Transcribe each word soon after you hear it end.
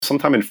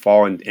sometime in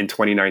fall in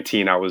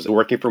 2019, I was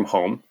working from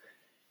home,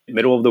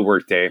 middle of the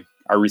workday.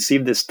 I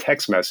received this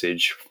text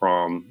message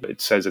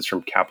it says it's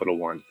from Capital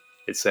One.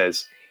 It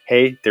says,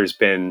 hey, there's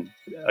been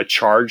a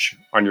charge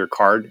on your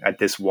card at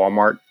this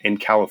Walmart in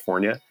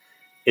California.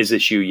 Is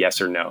this you,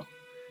 yes or no?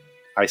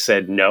 I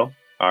said no.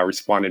 I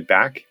responded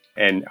back,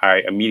 and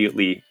I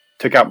immediately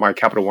took out my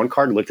Capital One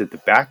card, looked at the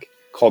back,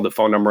 called the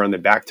phone number on the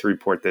back to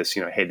report this,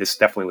 hey, this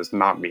definitely was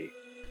not me.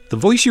 The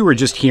voice you were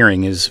just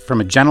hearing is from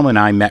a gentleman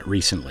I met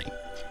recently.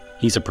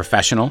 He's a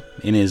professional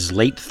in his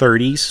late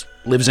 30s,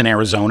 lives in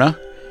Arizona,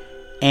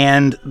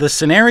 and the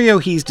scenario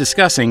he's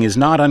discussing is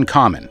not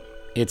uncommon.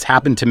 It's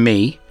happened to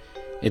me.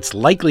 It's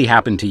likely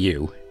happened to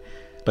you.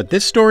 But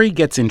this story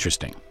gets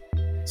interesting.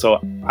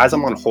 So as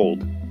I'm on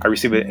hold, I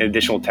receive an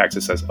additional text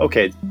that says,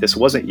 okay, this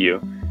wasn't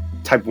you.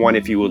 Type 1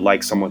 if you would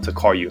like someone to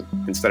call you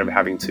instead of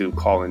having to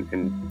call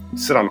and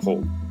sit on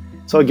hold.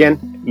 So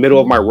again, middle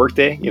of my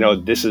workday,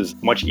 this is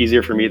much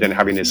easier for me than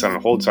having to sit on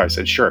hold. So I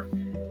said, sure,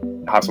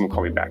 have someone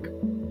call me back.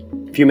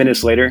 A few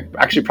minutes later,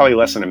 actually probably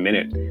less than a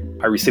minute,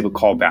 I receive a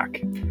call back.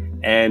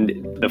 And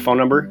the phone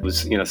number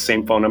was,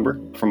 same phone number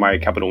from my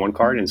Capital One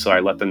card. And so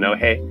I let them know,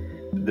 hey,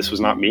 this was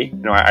not me.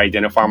 I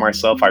identify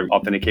myself. I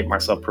authenticate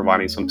myself,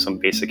 providing some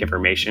basic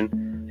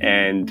information.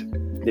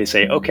 And they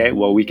say, okay,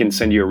 well, we can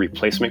send you a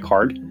replacement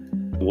card.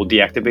 We'll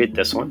deactivate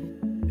this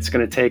one. It's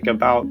going to take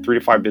about 3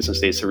 to 5 business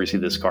days to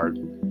receive this card.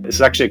 This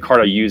is actually a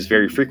card I use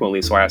very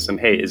frequently. So I asked them,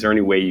 hey, is there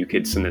any way you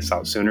could send this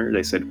out sooner?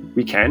 They said,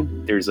 we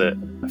can. There's a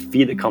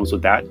fee that comes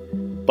with that.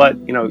 But,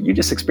 you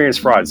just experienced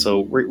fraud.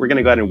 So we're going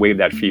to go ahead and waive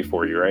that fee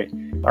for you, right?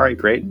 All right,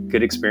 great.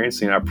 Good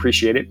experience. I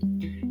appreciate it.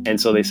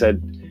 And so they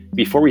said,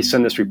 before we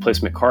send this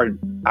replacement card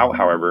out,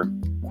 however,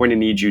 we're going to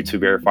need you to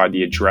verify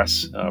the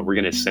address we're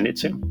going to send it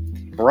to.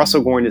 We're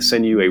also going to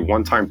send you a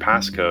one-time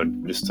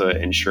passcode just to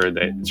ensure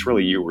that it's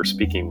really you we're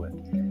speaking with.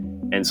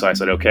 And so I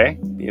said, okay,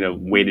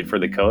 waited for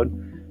the code.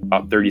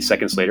 About 30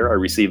 seconds later, I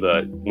receive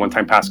a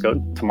one-time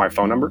passcode to my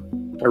phone number.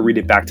 I read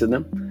it back to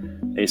them.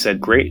 They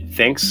said, great,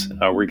 thanks.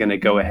 We're going to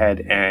go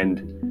ahead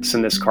and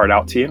send this card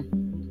out to you.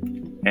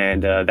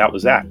 And that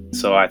was that.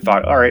 So I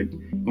thought, all right,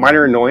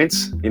 minor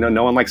annoyance.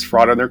 No one likes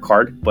fraud on their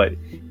card, but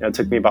it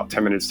took me about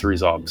 10 minutes to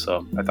resolve.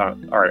 So I thought,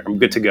 all right, I'm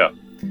good to go.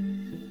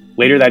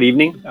 Later that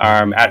evening,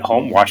 I'm at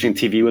home watching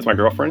TV with my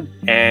girlfriend.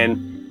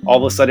 And all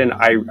of a sudden,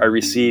 I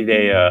receive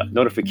a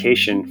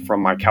notification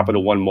from my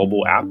Capital One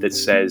mobile app that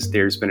says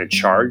there's been a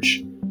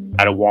charge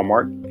at a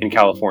Walmart in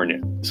California.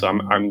 So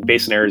I'm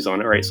based in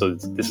Arizona, right? So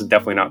this is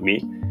definitely not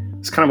me. I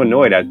was kind of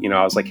annoyed at,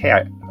 I was like,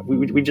 hey,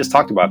 we just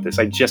talked about this.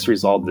 I just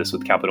resolved this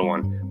with Capital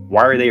One.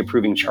 Why are they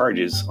approving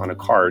charges on a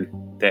card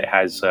that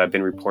has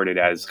been reported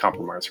as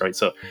compromised, right?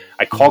 So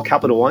I call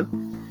Capital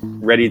One,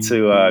 ready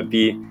to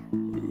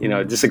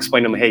just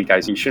explain to them, hey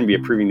guys, you shouldn't be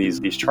approving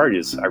these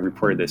charges. I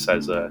reported this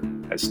as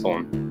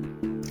stolen.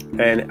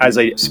 And as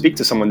I speak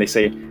to someone, they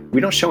say, we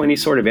don't show any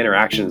sort of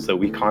interactions that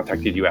we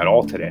contacted you at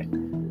all today.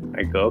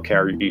 I go, okay,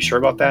 are you sure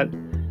about that?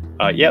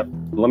 Yep.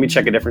 Let me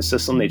check a different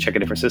system. They check a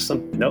different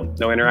system.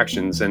 No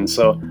interactions. And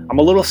so I'm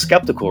a little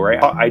skeptical,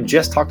 right? I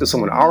just talked to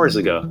someone hours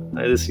ago.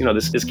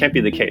 This can't be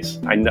the case.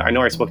 I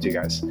know I spoke to you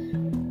guys.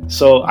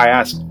 So I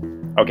asked,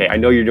 okay, I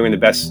know you're doing the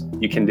best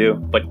you can do,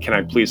 but can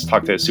I please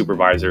talk to a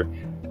supervisor?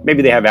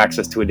 Maybe they have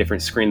access to a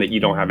different screen that you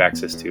don't have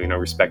access to,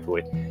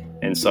 respectfully.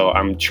 And so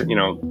I'm,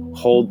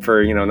 hold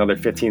for, another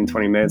 15,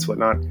 20 minutes,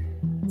 whatnot,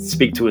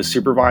 speak to a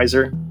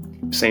supervisor,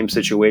 same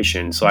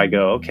situation. So I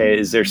go, okay,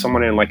 is there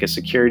someone in like a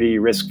security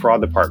risk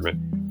fraud department?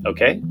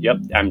 Okay, yep,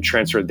 I'm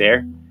transferred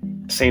there.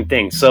 Same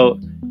thing. So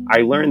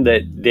I learned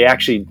that they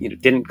actually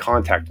didn't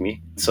contact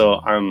me. So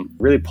I'm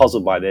really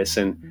puzzled by this.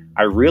 And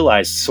I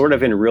realized sort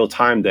of in real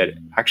time that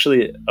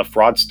actually a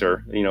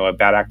fraudster, a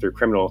bad actor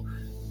criminal,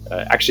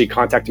 actually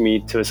contacted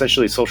me to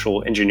essentially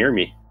social engineer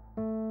me.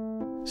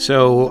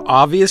 So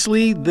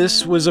obviously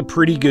this was a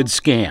pretty good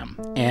scam.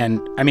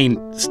 And I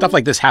mean, stuff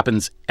like this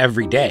happens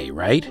every day,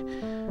 right?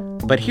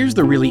 But here's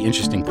the really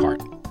interesting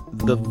part.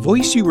 The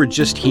voice you were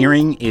just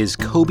hearing is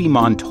Kobe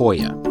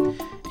Montoya.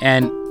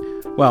 And,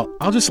 well,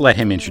 I'll just let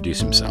him introduce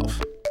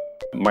himself.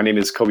 My name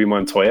is Kobe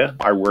Montoya.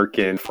 I work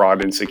in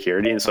fraud and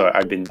security, and so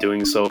I've been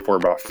doing so for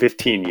about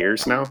 15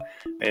 years now.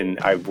 And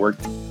I've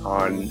worked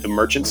on the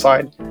merchant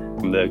side,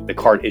 the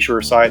card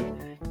issuer side,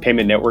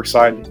 payment network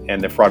side,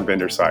 and the fraud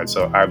vendor side.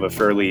 So I have a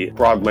fairly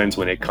broad lens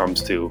when it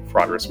comes to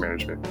fraud risk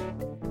management.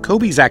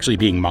 Kobe's actually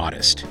being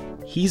modest.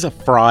 He's a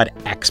fraud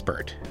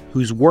expert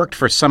who's worked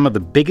for some of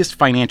the biggest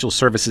financial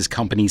services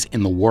companies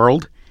in the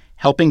world,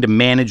 helping to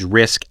manage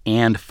risk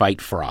and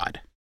fight fraud.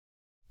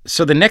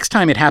 So the next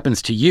time it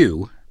happens to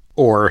you,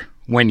 or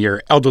when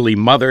your elderly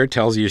mother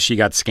tells you she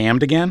got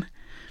scammed again,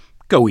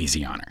 go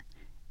easy on her.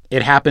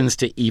 It happens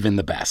to even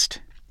the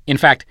best. In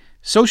fact,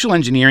 social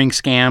engineering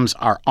scams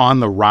are on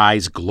the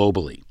rise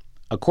globally.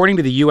 According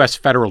to the U.S.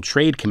 Federal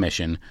Trade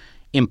Commission,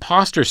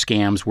 imposter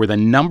scams were the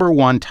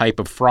 #1 type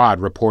of fraud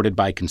reported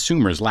by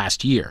consumers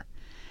last year.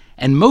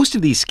 And most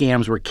of these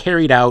scams were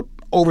carried out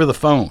over the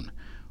phone,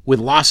 with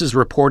losses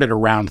reported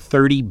around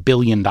 $30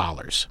 billion.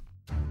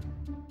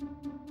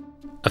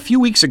 A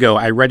few weeks ago,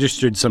 I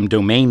registered some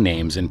domain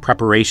names in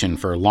preparation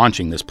for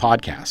launching this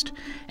podcast,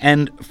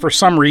 and for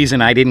some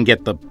reason, I didn't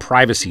get the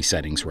privacy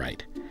settings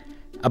right.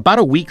 About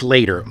a week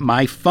later,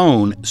 my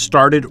phone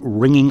started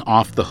ringing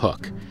off the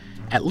hook.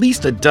 At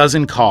least a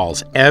dozen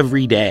calls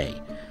every day,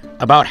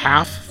 about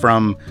half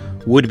from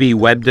would-be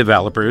web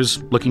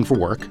developers looking for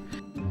work.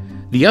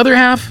 The other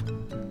half,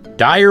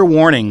 dire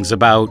warnings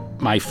about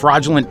my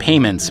fraudulent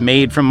payments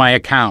made from my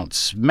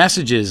accounts,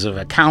 messages of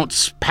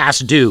accounts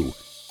past due,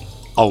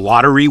 a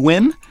lottery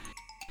win,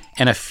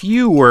 and a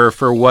few were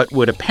for what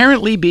would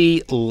apparently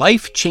be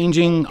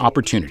life-changing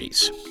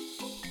opportunities.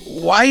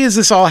 Why is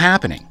this all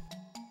happening?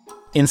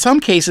 In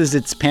some cases,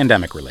 it's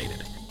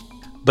pandemic-related,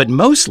 but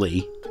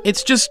mostly,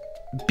 it's just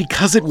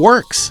because it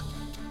works.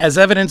 As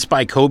evidenced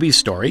by Kobe's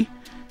story,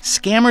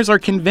 scammers are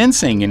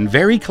convincing and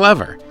very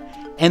clever,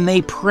 and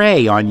they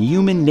prey on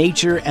human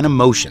nature and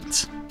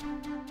emotions.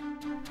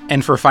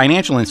 And for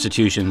financial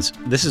institutions,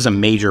 this is a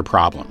major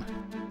problem,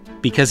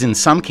 because in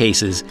some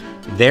cases,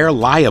 they're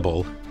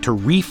liable to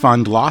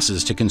refund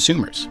losses to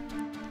consumers.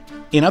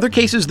 In other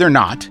cases, they're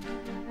not,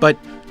 but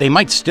they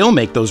might still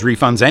make those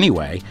refunds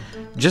anyway,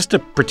 just to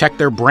protect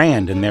their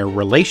brand and their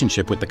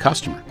relationship with the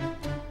customer.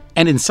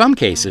 And in some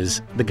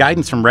cases, the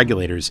guidance from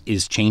regulators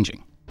is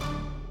changing.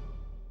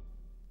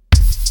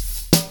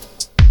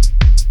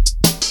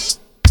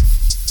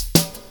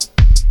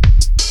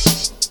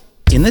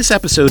 In this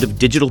episode of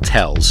Digital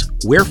Tells,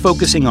 we're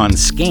focusing on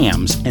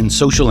scams and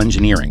social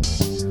engineering.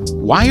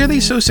 Why are they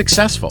so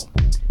successful?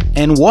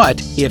 And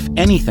what, if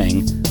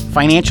anything,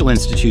 financial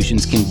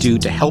institutions can do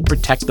to help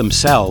protect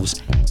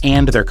themselves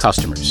and their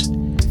customers?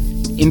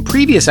 In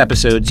previous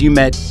episodes, you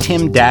met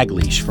Tim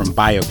Daglish from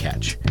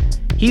BioCatch.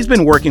 He's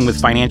been working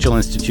with financial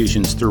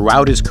institutions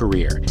throughout his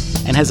career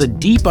and has a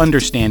deep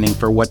understanding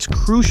for what's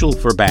crucial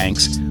for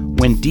banks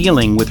when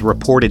dealing with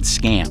reported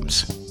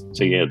scams.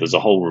 So there's a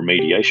whole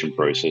remediation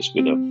process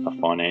with a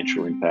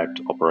financial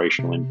impact,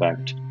 operational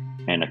impact,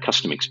 and a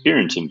customer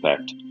experience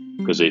impact,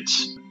 because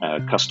it's a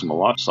customer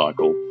life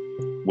cycle.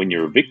 When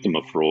you're a victim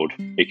of fraud,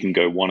 it can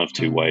go one of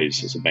two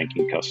ways as a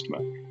banking customer.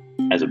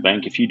 As a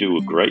bank, if you do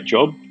a great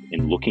job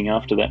in looking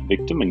after that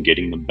victim and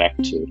getting them back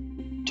to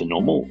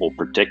normal or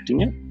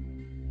protecting it,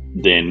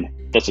 then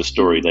that's a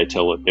story they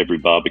tell at every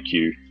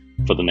barbecue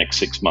for the next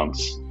 6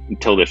 months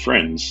and tell their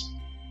friends.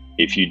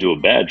 If you do a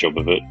bad job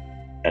of it,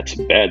 that's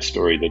a bad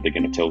story that they're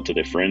going to tell to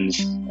their friends,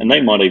 and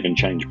they might even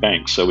change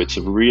banks. So it's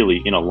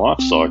really in a life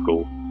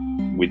cycle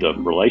with a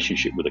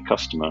relationship with a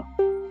customer.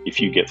 If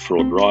you get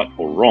fraud right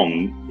or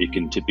wrong, it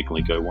can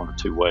typically go one or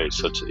two ways.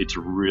 So it's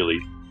really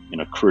in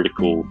a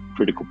critical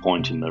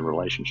point in the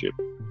relationship.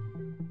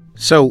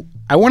 So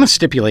I want to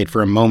stipulate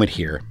for a moment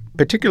here,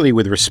 particularly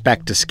with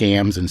respect to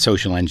scams and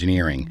social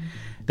engineering,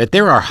 that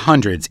there are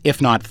hundreds,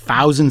 if not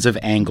thousands of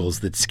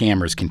angles that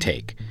scammers can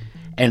take.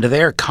 And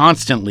they're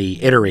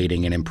constantly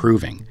iterating and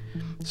improving.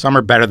 Some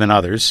are better than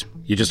others.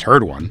 You just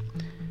heard one.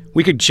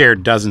 We could share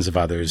dozens of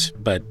others,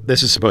 but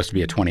this is supposed to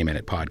be a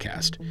 20-minute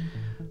podcast.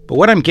 But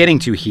what I'm getting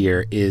to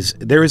here is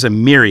there is a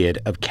myriad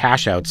of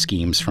cash-out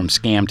schemes from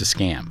scam to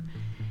scam.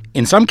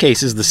 In some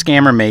cases, the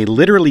scammer may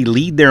literally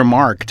lead their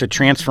mark to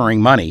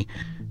transferring money,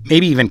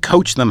 maybe even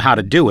coach them how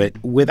to do it,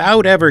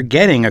 without ever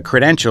getting a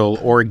credential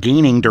or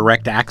gaining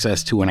direct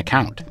access to an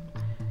account.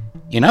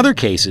 In other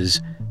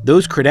cases,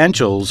 those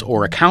credentials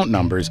or account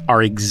numbers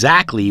are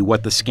exactly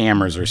what the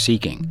scammers are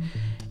seeking.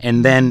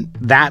 And then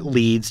that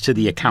leads to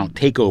the account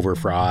takeover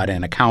fraud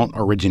and account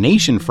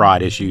origination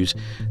fraud issues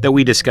that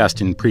we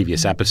discussed in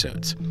previous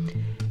episodes.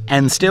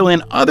 And still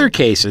in other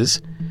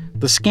cases,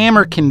 the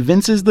scammer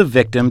convinces the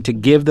victim to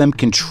give them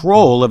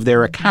control of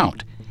their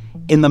account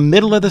in the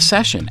middle of the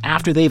session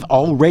after they've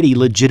already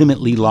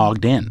legitimately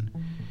logged in.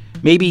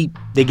 Maybe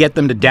they get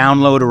them to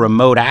download a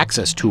remote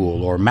access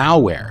tool or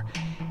malware,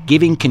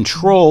 giving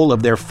control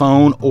of their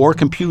phone or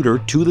computer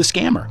to the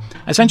scammer,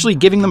 essentially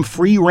giving them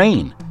free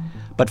rein,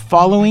 but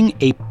following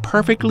a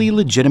perfectly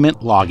legitimate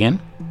login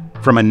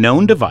from a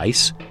known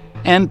device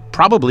and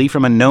probably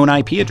from a known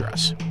IP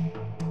address.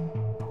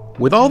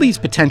 With all these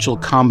potential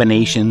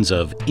combinations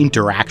of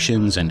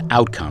interactions and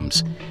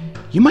outcomes,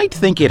 you might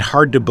think it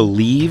hard to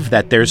believe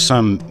that there's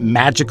some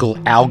magical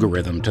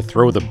algorithm to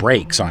throw the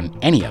brakes on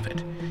any of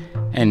it.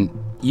 And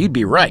you'd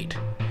be right.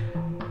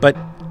 But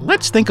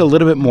let's think a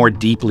little bit more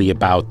deeply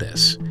about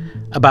this,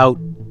 about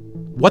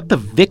what the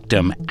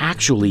victim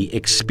actually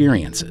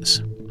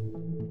experiences.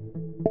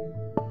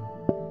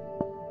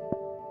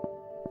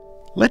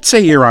 Let's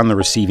say you're on the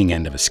receiving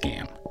end of a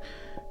scam.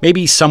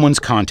 Maybe someone's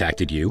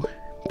contacted you.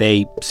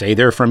 They say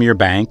they're from your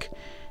bank.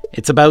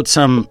 It's about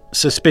some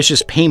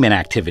suspicious payment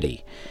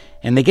activity.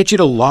 And they get you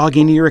to log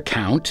into your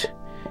account.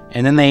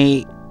 And then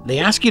they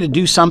ask you to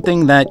do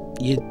something that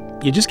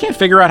you just can't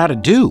figure out how to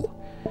do.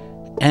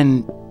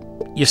 And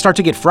you start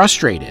to get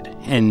frustrated.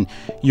 And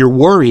you're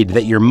worried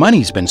that your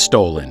money's been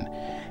stolen.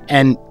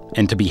 And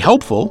to be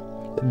helpful,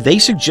 they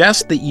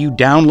suggest that you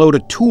download a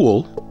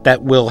tool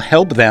that will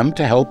help them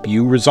to help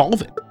you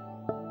resolve it.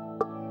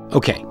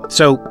 Okay,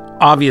 so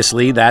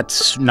obviously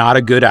that's not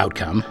a good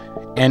outcome.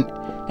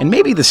 And And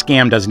maybe the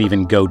scam doesn't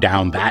even go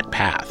down that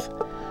path.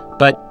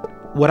 But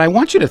what I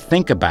want you to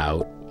think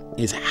about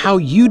is how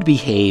you'd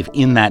behave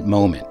in that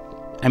moment.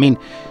 I mean,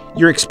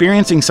 you're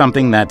experiencing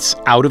something that's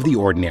out of the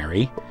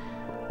ordinary.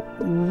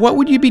 What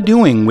would you be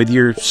doing with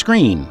your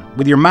screen,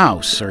 with your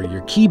mouse or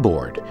your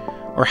keyboard?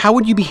 Or how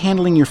would you be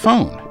handling your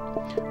phone?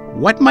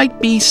 What might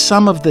be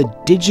some of the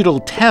digital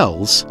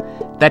tells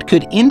that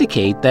could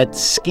indicate that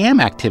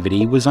scam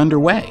activity was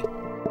underway?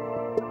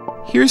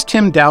 Here's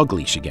Tim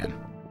Dalgleish again.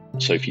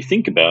 So if you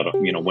think about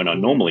it, when I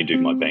normally do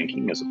my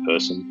banking as a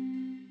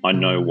person, I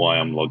know why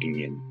I'm logging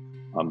in.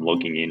 I'm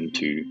logging in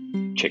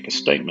to check a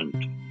statement,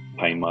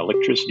 paying my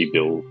electricity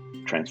bill,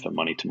 transfer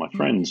money to my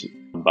friends,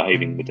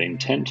 behaving with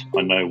intent.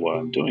 I know why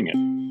I'm doing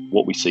it.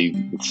 What we see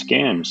with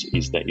scams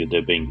is that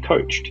they're being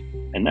coached,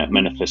 and that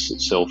manifests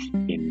itself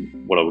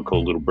in what I would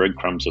call little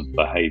breadcrumbs of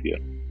behavior.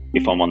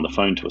 If I'm on the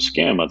phone to a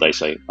scammer, they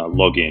say,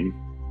 log in,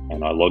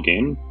 and I log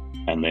in,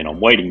 and then I'm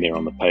waiting there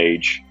on the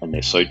page, and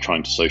they're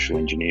trying to social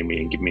engineer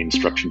me and give me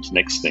instructions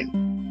next thing.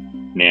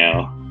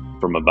 Now,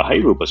 from a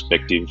behavioral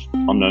perspective,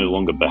 I'm no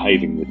longer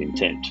behaving with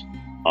intent.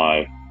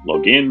 I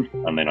log in,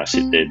 and then I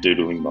sit there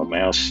doodling my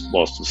mouse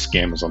whilst the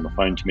scammer's on the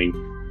phone to me,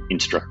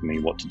 instructing me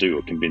what to do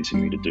or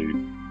convincing me to do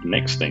the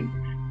next thing.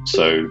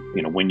 So,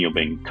 when you're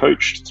being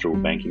coached through a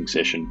banking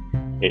session,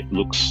 it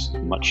looks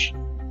much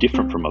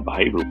different from a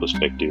behavioral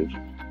perspective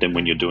than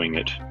when you're doing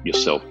it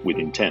yourself with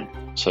intent.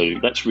 So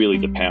that's really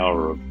the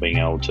power of being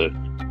able to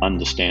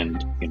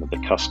understand,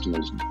 the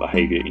customer's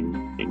behavior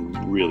in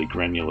really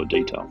granular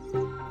detail.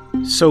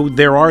 So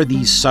there are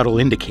these subtle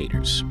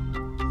indicators.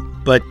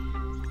 But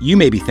you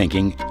may be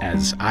thinking,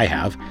 as I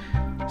have,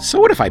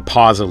 so what if I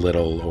pause a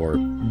little or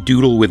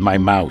doodle with my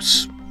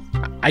mouse?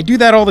 I do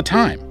that all the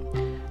time.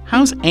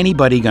 How's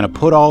anybody going to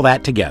put all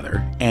that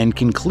together and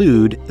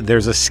conclude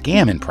there's a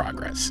scam in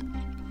progress?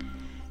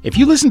 If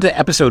you listened to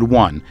episode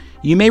 1,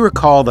 you may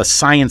recall the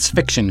science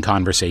fiction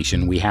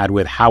conversation we had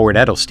with Howard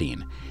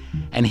Edelstein,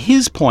 and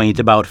his point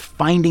about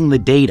finding the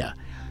data,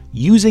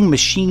 using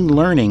machine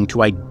learning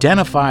to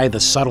identify the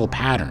subtle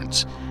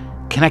patterns,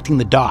 connecting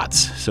the dots,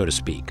 so to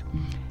speak,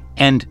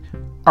 and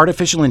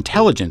artificial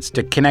intelligence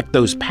to connect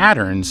those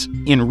patterns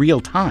in real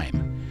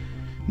time.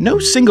 No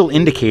single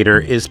indicator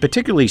is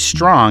particularly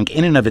strong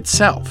in and of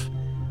itself,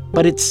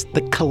 but it's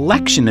the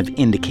collection of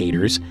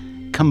indicators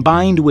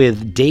combined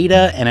with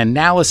data and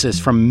analysis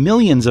from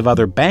millions of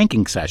other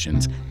banking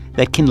sessions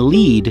that can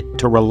lead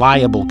to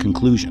reliable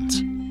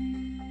conclusions.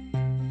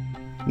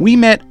 We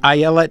met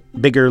Ayelet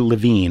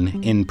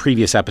Biger-Levine in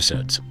previous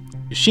episodes.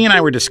 She and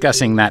I were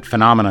discussing that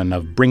phenomenon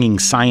of bringing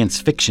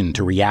science fiction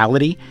to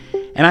reality,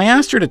 and I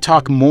asked her to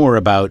talk more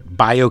about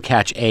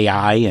BioCatch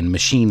AI and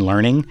machine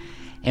learning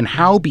and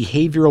how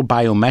behavioral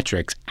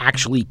biometrics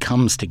actually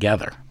comes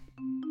together.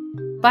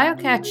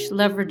 BioCatch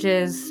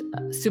leverages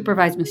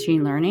supervised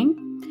machine learning,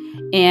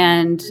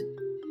 and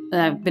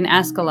I've been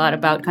asked a lot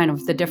about kind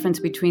of the difference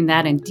between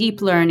that and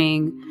deep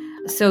learning.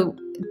 So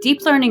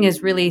deep learning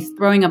is really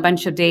throwing a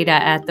bunch of data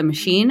at the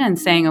machine and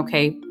saying,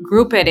 okay,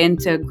 group it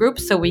into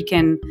groups so we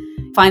can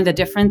find the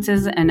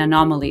differences and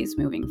anomalies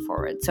moving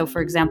forward. So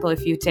for example,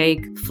 if you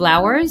take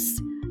flowers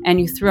and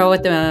you throw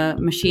at the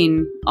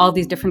machine all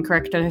these different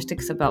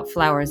characteristics about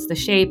flowers, the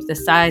shape, the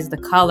size, the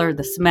color,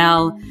 the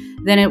smell,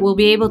 then it will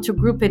be able to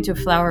group into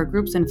flower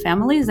groups and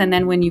families. And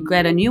then when you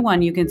get a new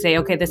one, you can say,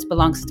 okay, this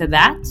belongs to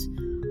that,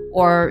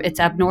 or it's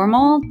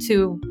abnormal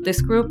to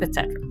this group,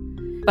 etc.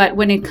 But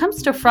when it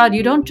comes to fraud,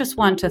 you don't just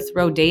want to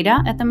throw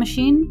data at the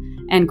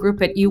machine and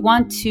group it. You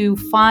want to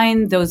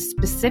find those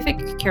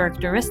specific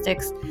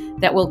characteristics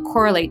that will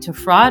correlate to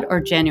fraud or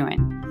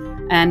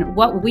genuine. And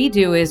what we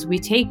do is we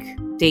take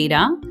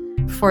data,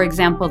 for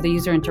example, the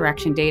user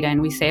interaction data,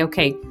 and we say,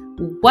 okay,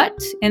 what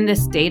in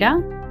this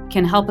data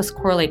can help us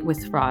correlate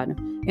with fraud?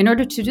 In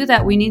order to do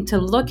that, we need to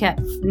look at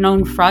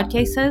known fraud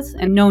cases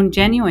and known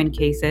genuine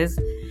cases,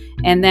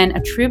 and then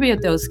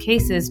attribute those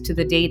cases to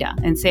the data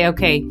and say,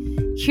 okay,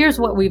 here's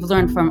what we've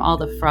learned from all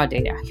the fraud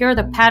data. Here are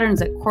the patterns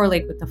that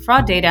correlate with the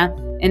fraud data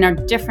and are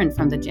different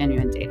from the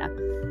genuine data.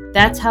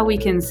 That's how we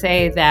can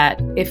say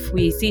that if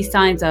we see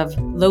signs of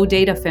low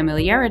data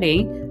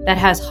familiarity, that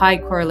has high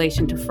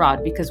correlation to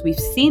fraud, because we've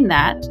seen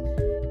that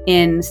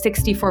in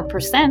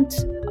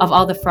 64% of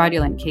all the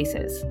fraudulent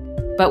cases,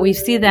 but we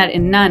see that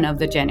in none of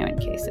the genuine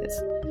cases.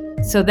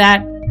 So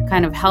that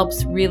kind of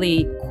helps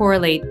really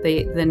correlate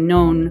the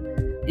known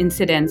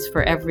incidents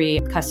for every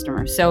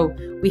customer. So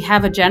we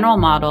have a general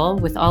model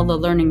with all the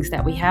learnings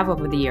that we have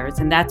over the years,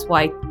 and that's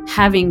why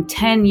having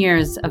 10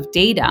 years of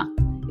data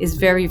is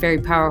very, very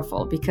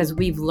powerful, because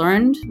we've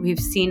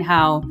seen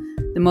how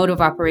the mode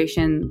of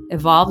operation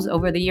evolves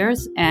over the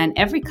years, and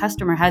every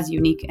customer has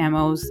unique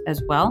MOs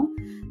as well.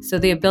 So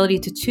the ability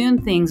to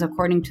tune things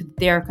according to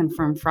their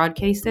confirmed fraud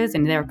cases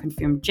and their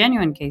confirmed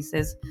genuine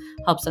cases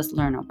helps us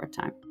learn over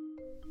time.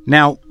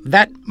 Now,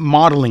 that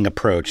modeling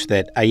approach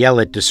that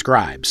Ayelet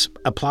describes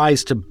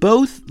applies to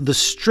both the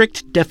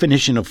strict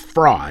definition of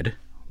fraud,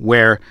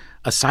 where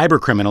a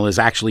cybercriminal is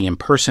actually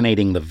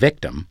impersonating the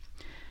victim,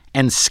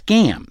 and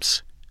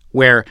scams,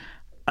 where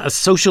a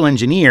social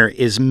engineer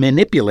is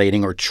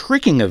manipulating or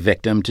tricking a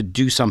victim to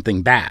do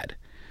something bad.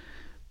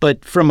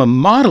 But from a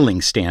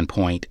modeling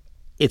standpoint,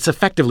 it's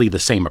effectively the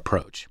same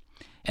approach.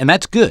 And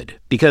that's good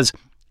because,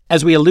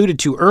 as we alluded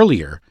to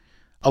earlier,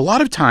 a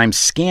lot of times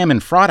scam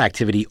and fraud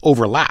activity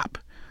overlap.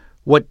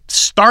 What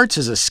starts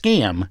as a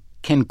scam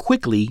can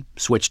quickly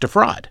switch to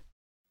fraud.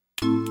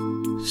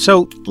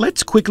 So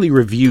let's quickly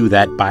review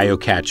that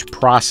BioCatch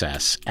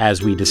process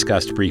as we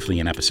discussed briefly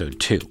in episode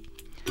 2.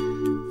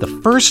 The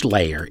first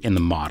layer in the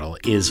model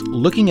is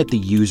looking at the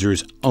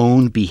user's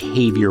own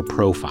behavior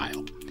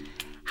profile.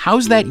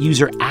 How's that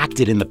user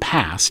acted in the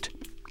past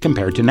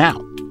compared to now?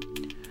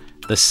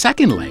 The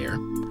second layer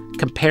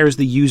compares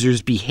the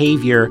user's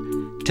behavior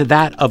to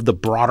that of the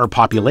broader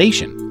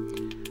population.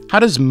 How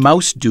does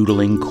mouse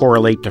doodling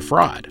correlate to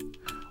fraud?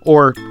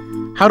 Or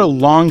how do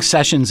long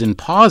sessions and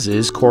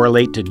pauses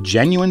correlate to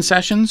genuine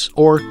sessions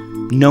or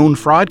known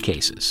fraud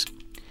cases?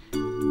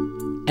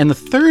 And the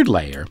third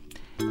layer,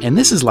 and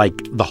this is like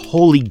the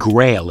holy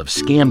grail of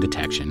scam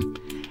detection,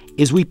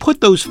 is we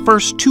put those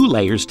first two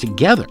layers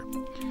together.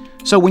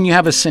 So when you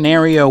have a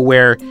scenario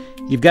where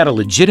you've got a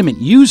legitimate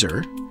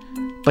user,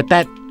 but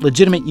that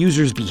legitimate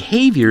user's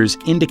behaviors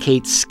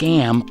indicate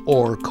scam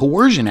or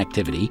coercion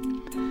activity,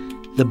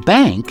 the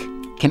bank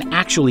can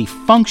actually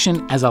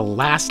function as a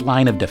last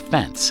line of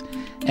defense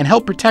and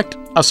help protect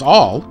us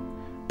all,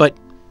 but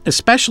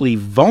especially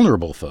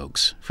vulnerable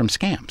folks, from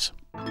scams.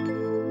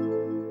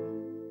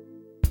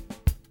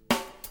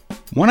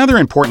 One other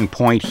important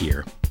point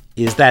here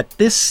is that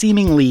this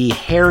seemingly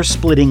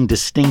hair-splitting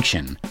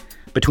distinction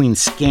between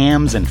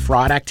scams and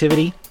fraud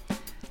activity,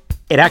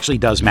 it actually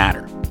does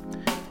matter.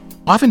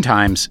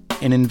 Oftentimes,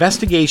 an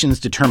investigation's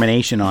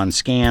determination on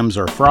scams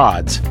or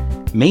frauds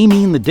may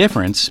mean the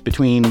difference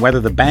between whether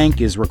the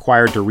bank is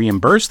required to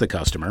reimburse the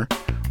customer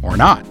or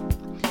not.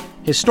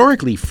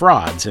 Historically,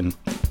 frauds, and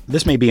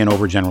this may be an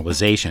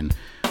overgeneralization,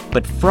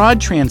 but fraud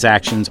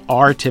transactions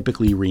are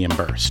typically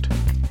reimbursed.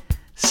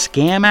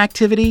 Scam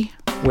activity,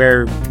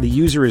 where the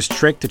user is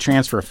tricked to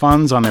transfer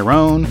funds on their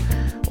own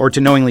or to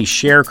knowingly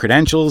share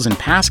credentials and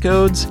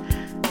passcodes,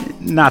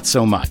 not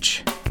so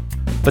much.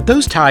 But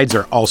those tides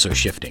are also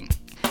shifting.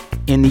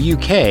 In the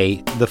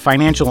UK, the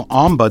Financial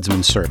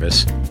Ombudsman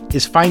Service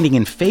is finding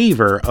in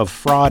favor of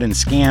fraud and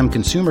scam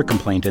consumer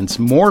complainants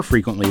more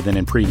frequently than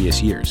in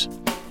previous years.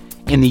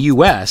 In the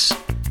US,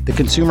 the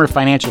Consumer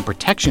Financial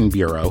Protection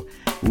Bureau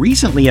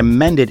recently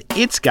amended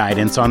its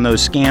guidance on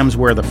those scams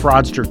where the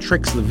fraudster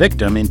tricks the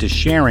victim into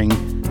sharing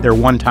their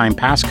one-time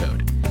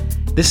passcode.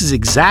 This is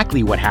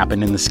exactly what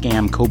happened in the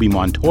scam Kobe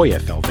Montoya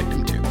fell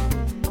victim to.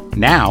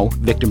 Now,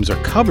 victims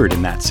are covered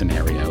in that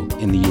scenario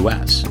in the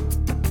US.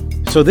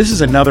 So this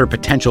is another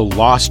potential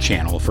loss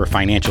channel for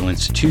financial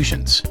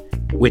institutions,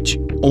 which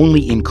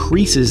only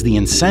increases the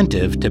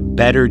incentive to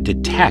better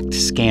detect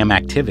scam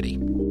activity.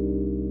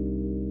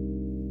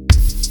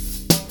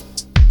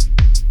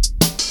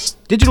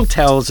 Digital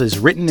Tells is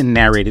written and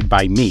narrated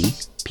by me,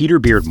 Peter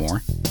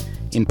Beardmore,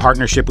 in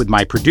partnership with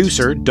my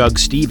producer, Doug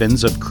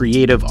Stevens of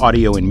Creative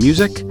Audio and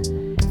Music,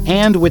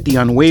 and with the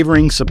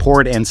unwavering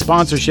support and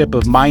sponsorship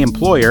of my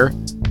employer,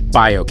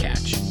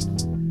 BioCatch.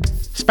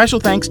 Special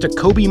thanks to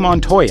Kobe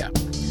Montoya.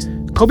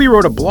 Kobe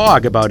wrote a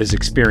blog about his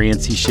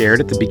experience he shared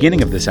at the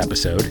beginning of this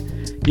episode.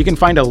 You can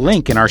find a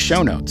link in our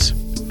show notes.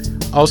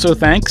 Also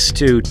thanks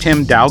to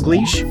Tim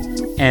Dalgleish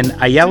and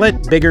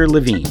Ayelet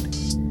Bigger-Levine.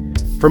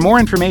 For more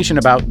information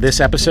about this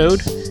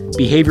episode,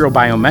 behavioral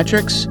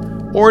biometrics,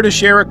 or to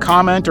share a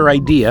comment or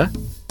idea,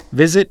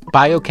 visit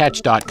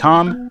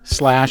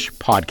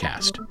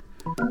biocatch.com/podcast.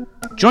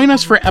 Join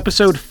us for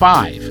episode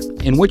 5,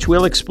 in which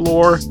we'll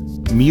explore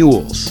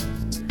mules.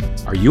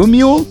 Are you a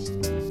mule?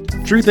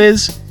 Truth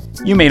is,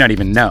 you may not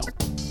even know.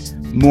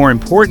 More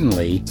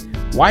importantly,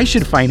 why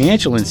should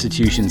financial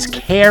institutions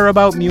care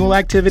about mule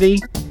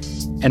activity,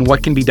 and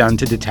what can be done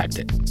to detect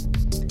it?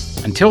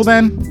 Until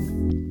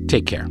then,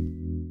 take care.